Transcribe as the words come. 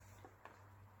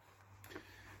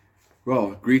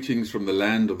Well, greetings from the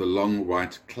land of the long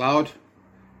white cloud,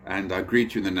 and I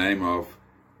greet you in the name of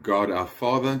God our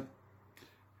Father,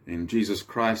 in Jesus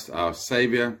Christ our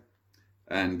Savior,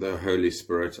 and the Holy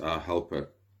Spirit our Helper.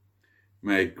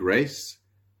 May grace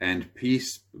and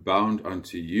peace abound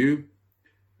unto you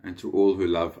and to all who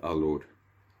love our Lord.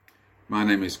 My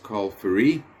name is Carl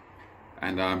Fourie,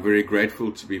 and I'm very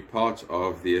grateful to be part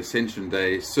of the Ascension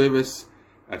Day service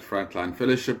at Frontline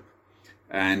Fellowship,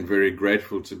 and very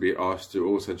grateful to be asked to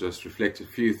also just reflect a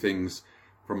few things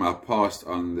from our past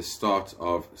on the start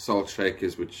of Salt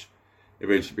Shakers, which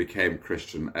eventually became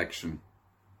Christian Action.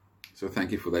 So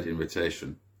thank you for that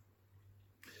invitation.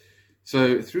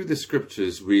 So through the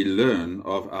scriptures we learn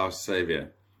of our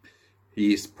Savior,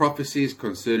 his prophecies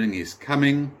concerning his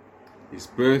coming, his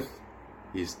birth,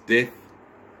 his death,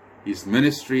 his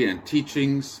ministry and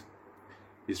teachings,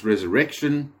 his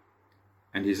resurrection,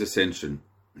 and his ascension.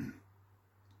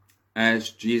 As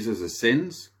Jesus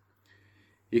ascends,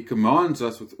 he commands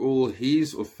us with all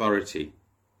his authority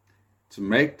to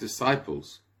make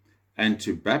disciples and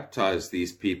to baptize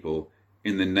these people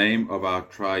in the name of our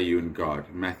triune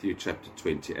God. Matthew chapter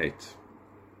 28.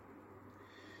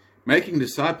 Making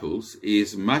disciples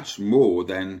is much more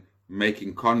than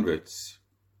making converts.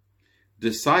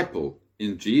 Disciple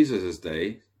in Jesus'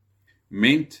 day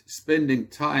meant spending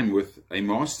time with a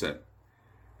master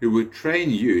who would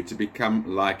train you to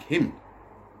become like him,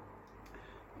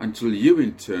 until you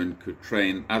in turn could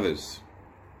train others.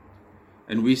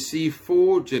 And we see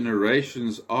 4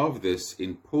 generations of this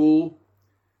in Paul,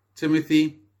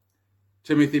 Timothy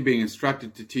being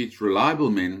instructed to teach reliable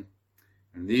men,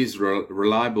 and these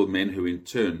reliable men who in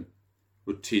turn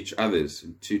would teach others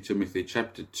in 2 Timothy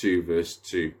chapter 2 verse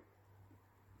 2.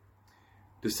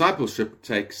 Discipleship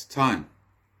takes time.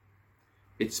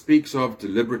 It speaks of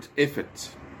deliberate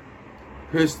effort,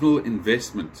 personal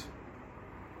investment,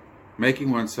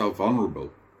 making oneself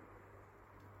vulnerable,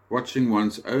 watching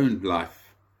one's own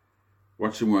life,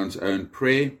 watching one's own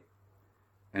prayer,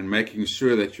 and making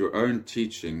sure that your own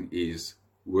teaching is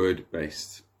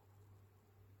word-based.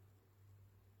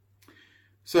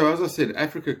 So as I said,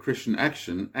 Africa Christian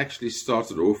Action actually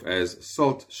started off as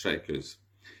Salt Shakers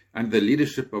under the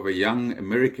leadership of a young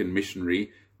American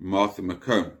missionary, Martha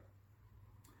McComb.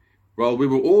 Well, we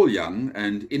were all young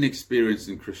and inexperienced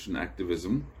in Christian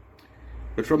activism,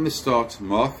 but from the start,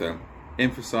 Martha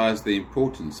emphasized the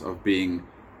importance of being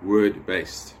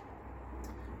word-based.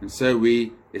 And so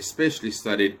we especially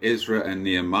studied Ezra and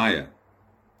Nehemiah.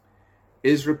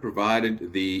 Ezra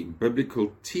provided the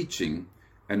biblical teaching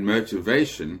and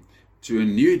motivation to a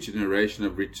new generation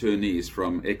of returnees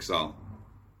from exile,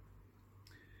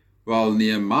 while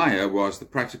Nehemiah was the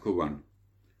practical one,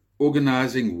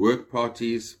 organizing work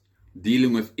parties,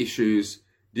 dealing with issues,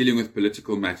 dealing with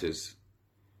political matters.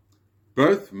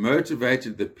 Both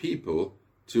motivated the people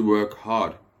to work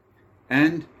hard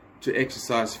and to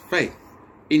exercise faith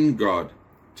in God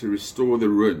to restore the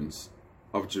ruins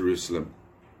of Jerusalem.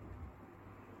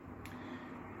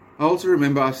 I also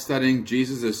remember us studying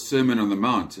Jesus' Sermon on the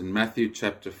Mount in Matthew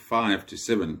chapter 5 to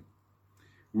 7,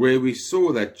 where we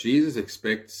saw that Jesus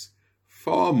expects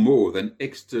far more than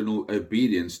external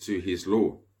obedience to his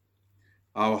law.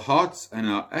 Our hearts and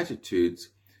our attitudes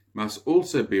must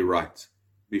also be right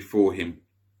before him.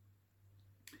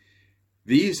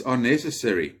 These are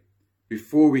necessary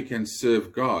before we can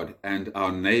serve God and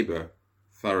our neighbor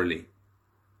thoroughly.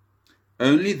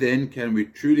 Only then can we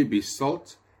truly be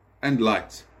salt and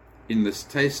light in this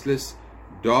tasteless,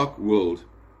 dark world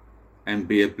and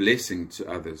be a blessing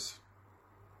to others.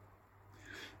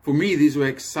 For me, these were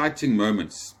exciting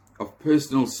moments of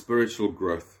personal spiritual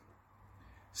growth.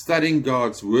 Studying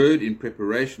God's Word in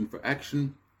preparation for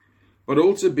action, but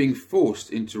also being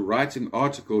forced into writing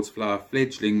articles for our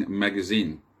fledgling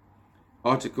magazine.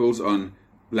 Articles on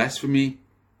blasphemy,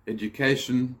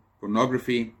 education,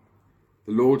 pornography,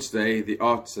 the Lord's Day, the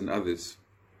arts, and others.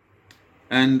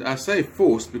 And I say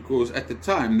forced because at the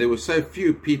time there were so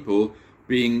few people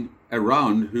being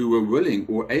around who were willing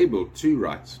or able to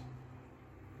write.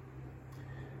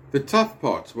 The tough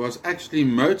part was actually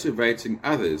motivating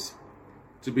others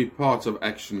to be part of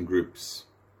action groups.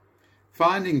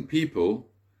 Finding people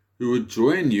who would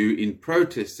join you in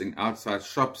protesting outside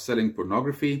shops selling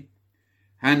pornography,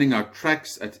 handing out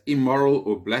tracts at immoral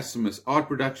or blasphemous art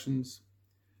productions,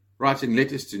 writing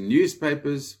letters to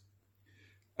newspapers,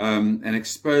 and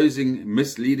exposing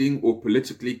misleading or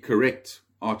politically correct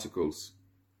articles.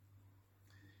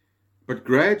 But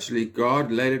gradually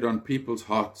God laid it on people's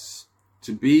hearts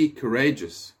to be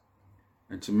courageous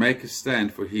and to make a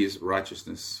stand for his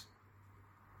righteousness.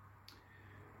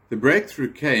 The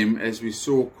breakthrough came as we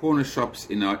saw corner shops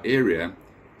in our area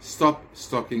stop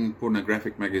stocking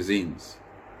pornographic magazines.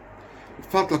 It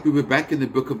felt like we were back in the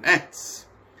book of Acts,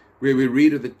 where we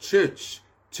read of the church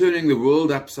turning the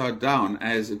world upside down,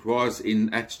 as it was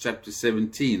in Acts chapter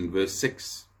 17, verse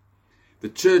 6. The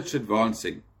church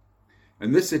advancing.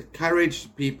 And this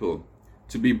encouraged people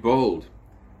to be bold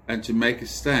and to make a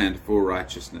stand for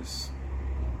righteousness.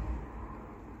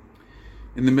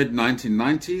 In the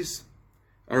mid-1990s,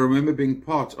 I remember being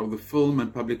part of the film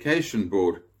and publication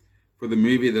board for the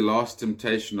movie The Last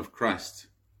Temptation of Christ.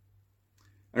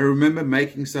 I remember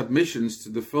making submissions to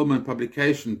the film and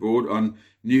publication board on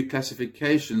new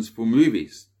classifications for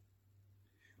movies,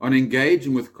 on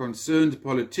engaging with concerned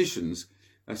politicians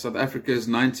as South Africa's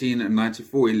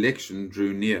 1994 election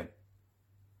drew near.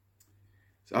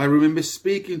 So I remember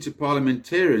speaking to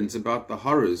parliamentarians about the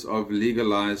horrors of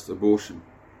legalized abortion.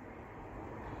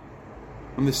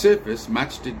 On the surface,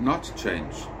 much did not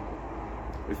change.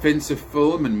 Offensive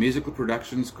film and musical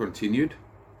productions continued.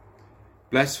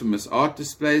 Blasphemous art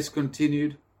displays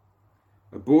continued.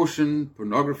 Abortion,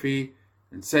 pornography,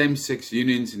 and same-sex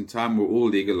unions in time were all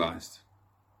legalized.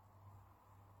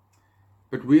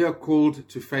 But we are called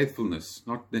to faithfulness,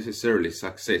 not necessarily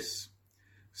success.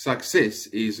 Success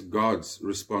is God's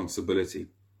responsibility.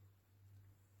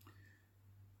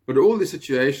 But all the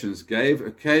situations gave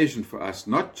occasion for us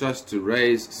not just to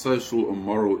raise social or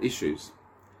moral issues,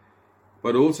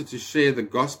 but also to share the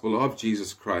gospel of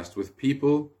Jesus Christ with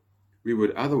people we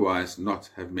would otherwise not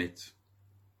have met.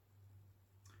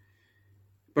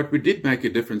 But we did make a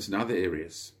difference in other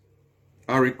areas.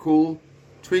 I recall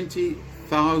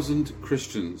 20,000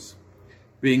 Christians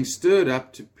being stirred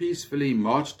up to peacefully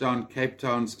march down Cape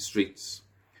Town's streets,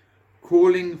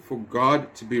 calling for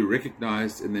God to be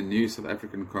recognized in the new South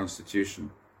African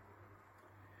Constitution.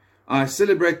 I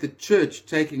celebrate the church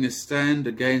taking a stand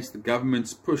against the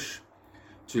government's push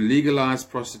to legalize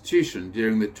prostitution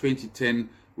during the 2010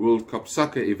 World Cup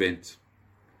soccer event.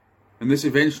 And this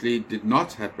eventually did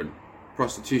not happen,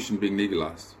 prostitution being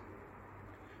legalized.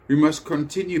 We must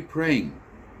continue praying,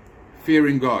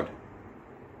 fearing God,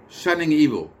 shunning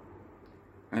evil,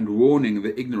 and warning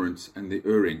the ignorant and the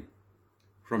erring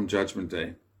from Judgment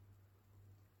Day.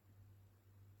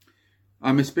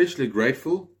 I'm especially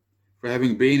grateful for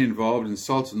having been involved in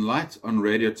Salt and Light on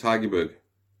Radio Tygerberg.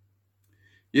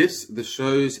 Yes, the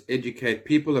shows educate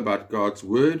people about God's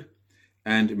Word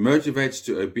and motivates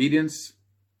to obedience,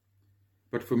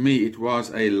 but for me it was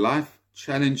a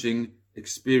life-challenging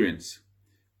experience,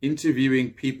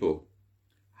 interviewing people,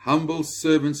 humble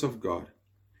servants of God,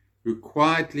 who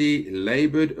quietly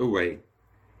labored away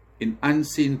in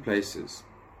unseen places,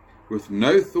 with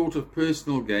no thought of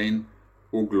personal gain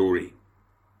or glory.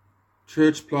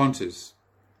 Church planters,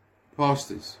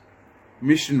 pastors,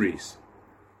 missionaries,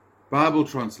 Bible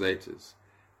translators,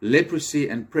 leprosy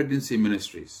and pregnancy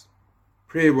ministries,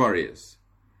 prayer warriors,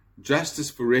 justice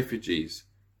for refugees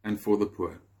and for the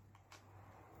poor.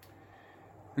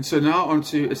 And so now on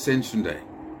to Ascension Day.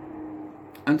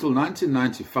 Until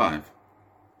 1995,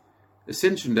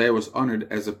 Ascension Day was honored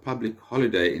as a public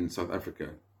holiday in South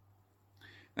Africa.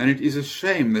 And it is a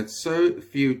shame that so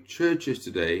few churches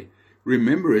today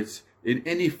remember it in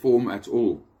any form at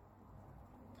all.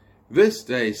 This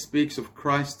day speaks of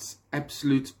Christ's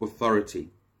absolute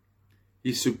authority,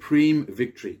 his supreme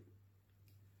victory,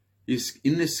 his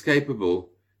inescapable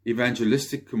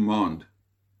evangelistic command,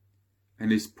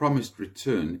 and his promised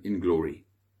return in glory.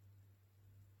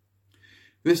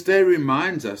 This day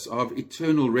reminds us of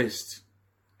eternal rest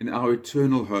in our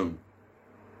eternal home.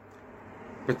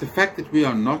 But the fact that we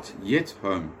are not yet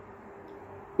home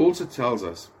also tells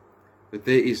us that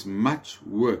there is much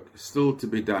work still to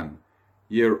be done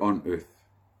here on earth.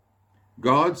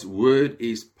 God's word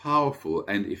is powerful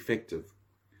and effective,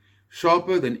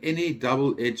 sharper than any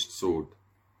double-edged sword,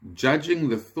 judging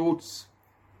the thoughts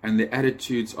and the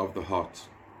attitudes of the heart.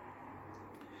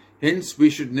 Hence, we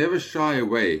should never shy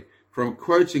away from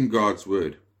quoting God's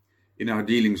word in our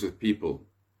dealings with people.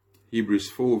 Hebrews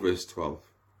 4 verse 12.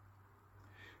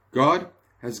 God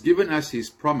has given us his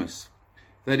promise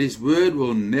that his word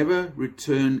will never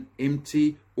return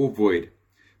empty or void,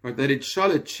 but that it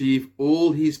shall achieve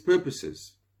all his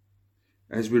purposes,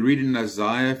 as we read in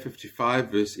Isaiah 55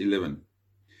 verse 11.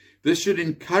 This should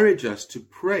encourage us to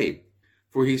pray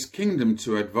for his kingdom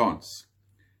to advance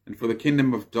and for the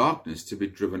kingdom of darkness to be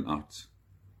driven out.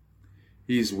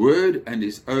 His word and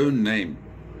his own name,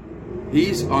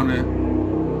 his honor,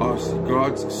 are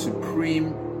God's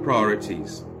supreme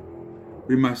priorities.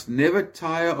 We must never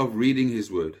tire of reading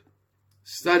his word,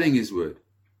 studying his word,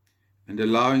 and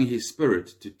allowing his Spirit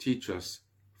to teach us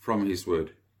from his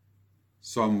word.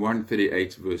 Psalm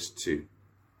 138 verse 2.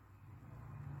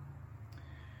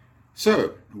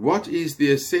 So, what is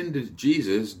the ascended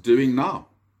Jesus doing now?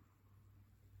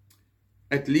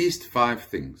 At least 5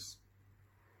 things.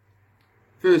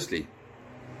 Firstly,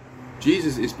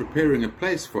 Jesus is preparing a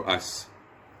place for us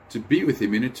to be with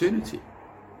him in eternity.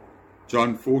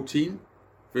 John 14,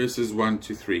 verses 1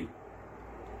 to 3.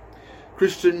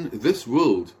 Christian, this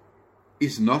world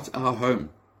is not our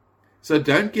home, so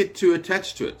don't get too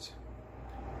attached to it.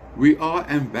 We are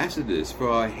ambassadors for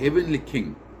our heavenly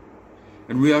King,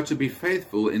 and we are to be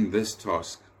faithful in this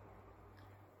task.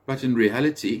 But in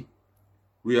reality,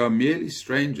 we are merely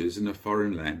strangers in a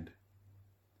foreign land.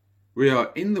 We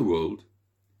are in the world,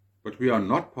 but we are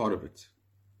not part of it.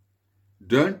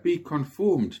 Don't be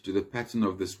conformed to the pattern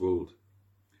of this world.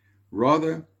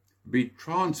 Rather, be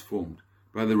transformed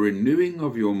by the renewing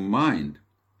of your mind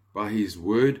by his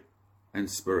word and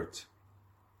spirit.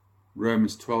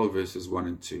 Romans 12, verses 1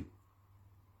 and 2.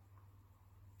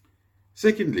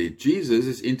 Secondly, Jesus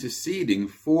is interceding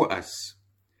for us,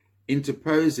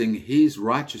 interposing his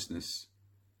righteousness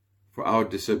for our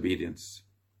disobedience.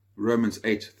 Romans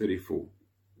 8:34.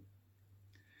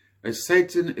 As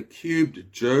Satan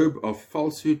accused Job of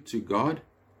falsehood to God,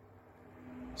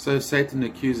 so Satan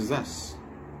accuses us.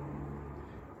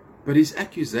 But his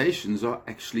accusations are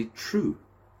actually true.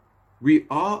 We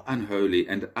are unholy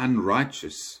and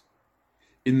unrighteous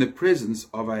in the presence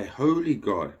of a holy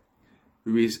God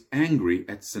who is angry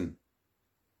at sin.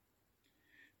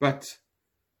 But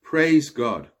praise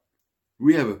God,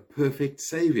 we have a perfect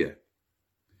Savior,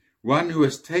 one who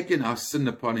has taken our sin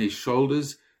upon his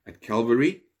shoulders at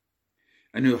Calvary,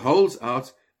 and who holds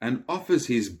out and offers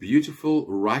his beautiful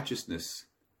righteousness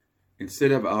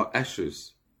instead of our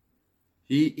ashes.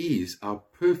 He is our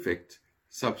perfect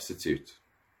substitute.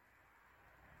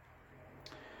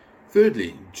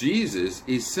 Thirdly, Jesus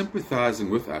is sympathizing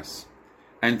with us,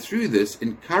 and through this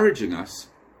encouraging us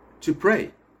to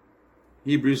pray.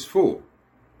 Hebrews 4,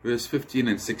 verse 15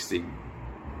 and 16.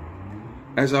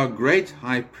 As our great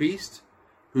high priest,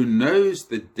 who knows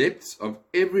the depths of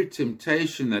every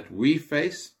temptation that we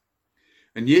face,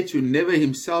 and yet who never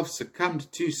himself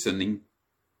succumbed to sinning,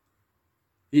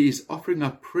 he is offering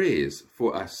up prayers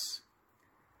for us,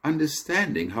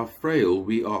 understanding how frail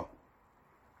we are.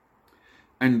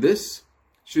 And this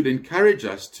should encourage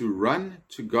us to run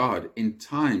to God in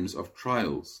times of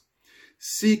trials,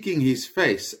 seeking his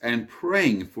face and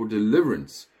praying for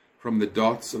deliverance from the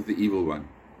darts of the evil one.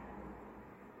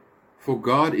 For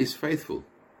God is faithful,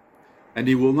 and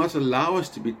he will not allow us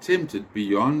to be tempted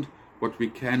beyond what we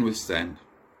can withstand.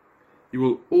 He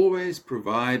will always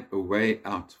provide a way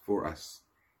out for us.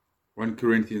 1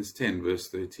 Corinthians 10, verse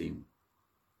 13.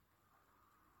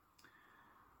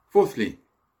 Fourthly,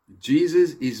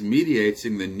 Jesus is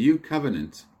mediating the new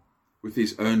covenant with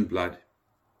his own blood.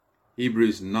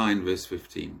 Hebrews 9, verse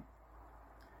 15.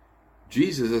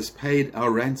 Jesus has paid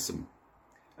our ransom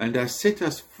and has set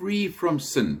us free from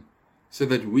sin so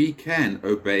that we can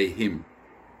obey him,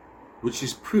 which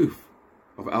is proof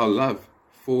of our love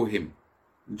for him.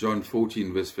 John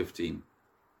 14, verse 15.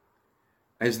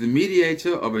 As the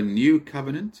mediator of a new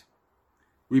covenant,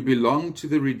 we belong to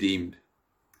the redeemed,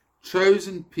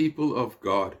 chosen people of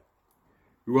God,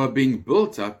 who are being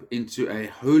built up into a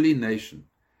holy nation,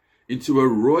 into a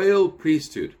royal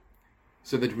priesthood,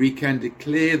 so that we can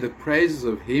declare the praises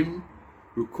of him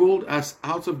who called us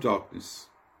out of darkness,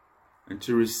 and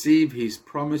to receive his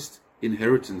promised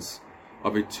inheritance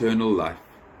of eternal life.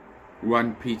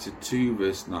 1 Peter 2,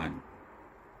 verse 9.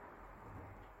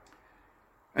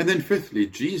 And then fifthly,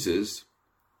 Jesus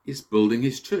is building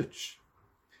his church.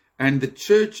 And the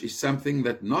church is something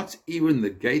that not even the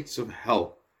gates of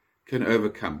hell can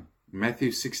overcome.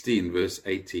 Matthew 16, verse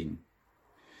 18.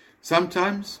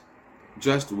 Sometimes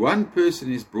just one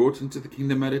person is brought into the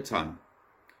kingdom at a time,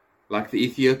 like the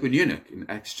Ethiopian eunuch in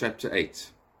Acts chapter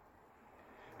 8.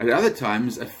 At other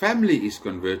times, a family is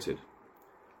converted,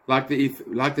 like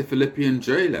the Philippian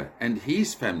jailer and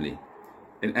his family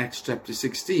in Acts chapter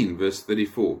 16, verse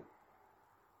 34.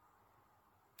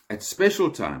 At special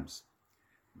times,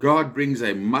 God brings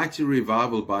a mighty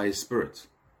revival by his Spirit,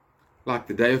 like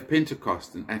the day of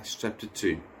Pentecost in Acts chapter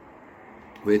 2,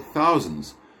 where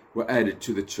thousands were added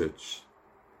to the church.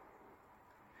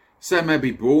 Some may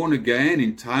be born again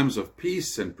in times of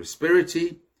peace and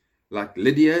prosperity, like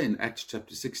Lydia in Acts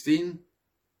chapter 16.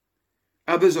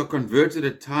 Others are converted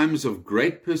at times of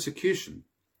great persecution,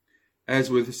 as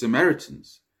with the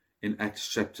Samaritans in Acts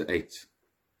chapter 8.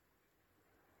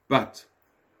 But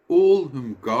all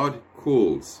whom God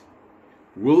calls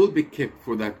will be kept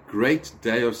for that great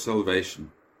day of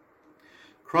salvation.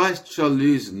 Christ shall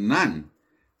lose none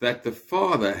that the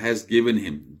Father has given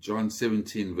him. John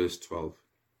 17, verse 12.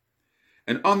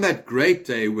 And on that great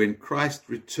day when Christ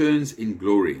returns in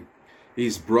glory,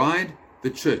 his bride, the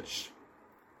church,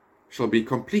 shall be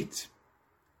complete,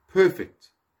 perfect,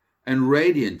 and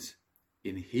radiant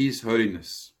in his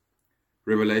holiness.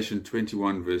 Revelation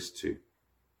 21 verse 2.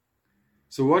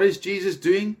 So what is Jesus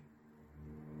doing?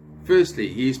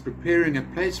 Firstly, he is preparing a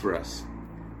place for us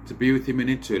to be with him in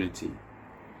eternity.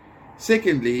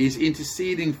 Secondly, he is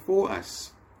interceding for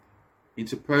us,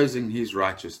 interposing his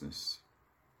righteousness.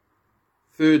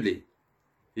 Thirdly,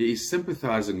 he is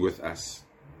sympathizing with us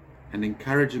and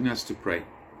encouraging us to pray.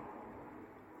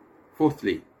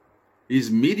 Fourthly, he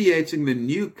is mediating the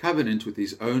new covenant with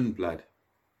his own blood.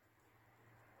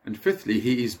 And fifthly,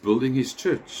 he is building his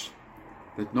church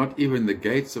that not even the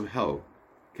gates of hell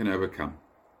can overcome.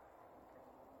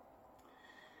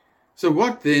 So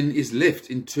what then is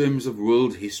left in terms of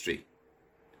world history?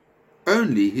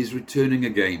 Only his returning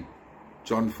again.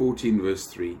 John 14 verse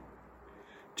 3.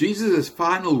 Jesus'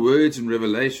 final words in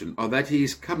Revelation are that he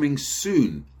is coming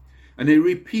soon. And he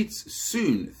repeats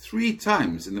soon 3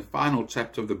 times in the final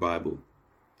chapter of the Bible.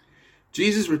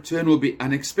 Jesus' return will be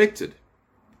unexpected,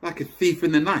 like a thief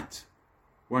in the night.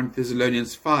 1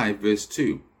 Thessalonians 5 verse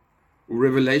 2. Or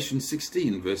Revelation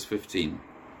 16 verse 15.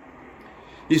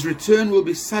 His return will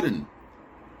be sudden,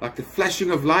 like the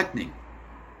flashing of lightning.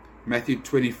 Matthew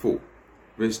 24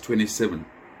 verse 27.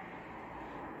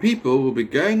 People will be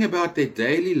going about their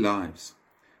daily lives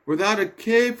without a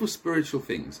care for spiritual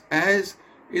things, as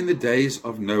in the days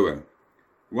of Noah.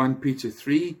 1 Peter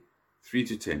 3,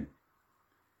 3-10.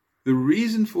 The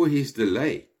reason for his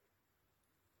delay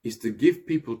is to give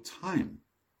people time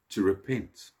to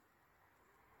repent.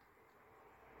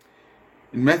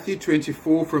 In Matthew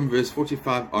 24 from verse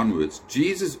 45 onwards,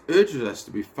 Jesus urges us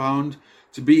to be found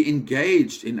to be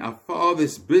engaged in our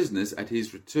Father's business at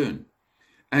his return,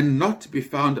 and not to be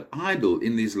found idle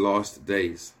in these last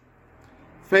days.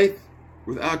 Faith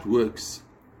without works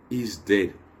is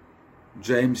dead.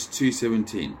 James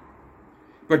 2:17.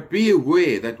 But be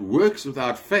aware that works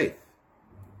without faith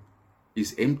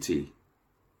is empty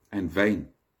and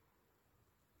vain.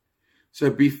 So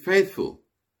be faithful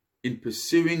in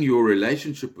pursuing your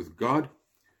relationship with God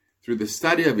through the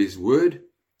study of his word,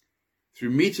 through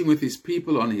meeting with his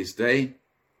people on his day,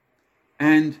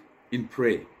 and in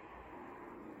prayer.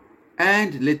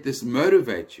 And let this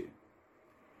motivate you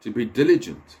to be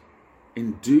diligent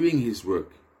in doing his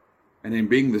work and in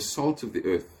being the salt of the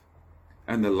earth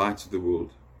and the light of the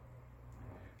world.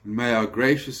 And may our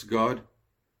gracious God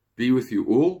be with you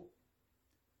all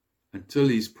until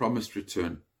his promised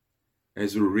return,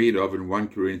 as we read of in 1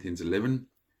 Corinthians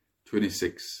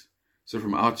 11:26. So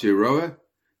from Aotearoa,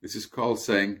 this is Carl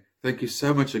saying, thank you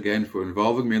so much again for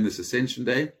involving me on this Ascension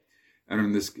Day and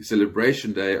on this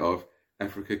celebration day of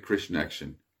Africa Christian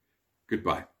Action.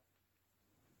 Goodbye.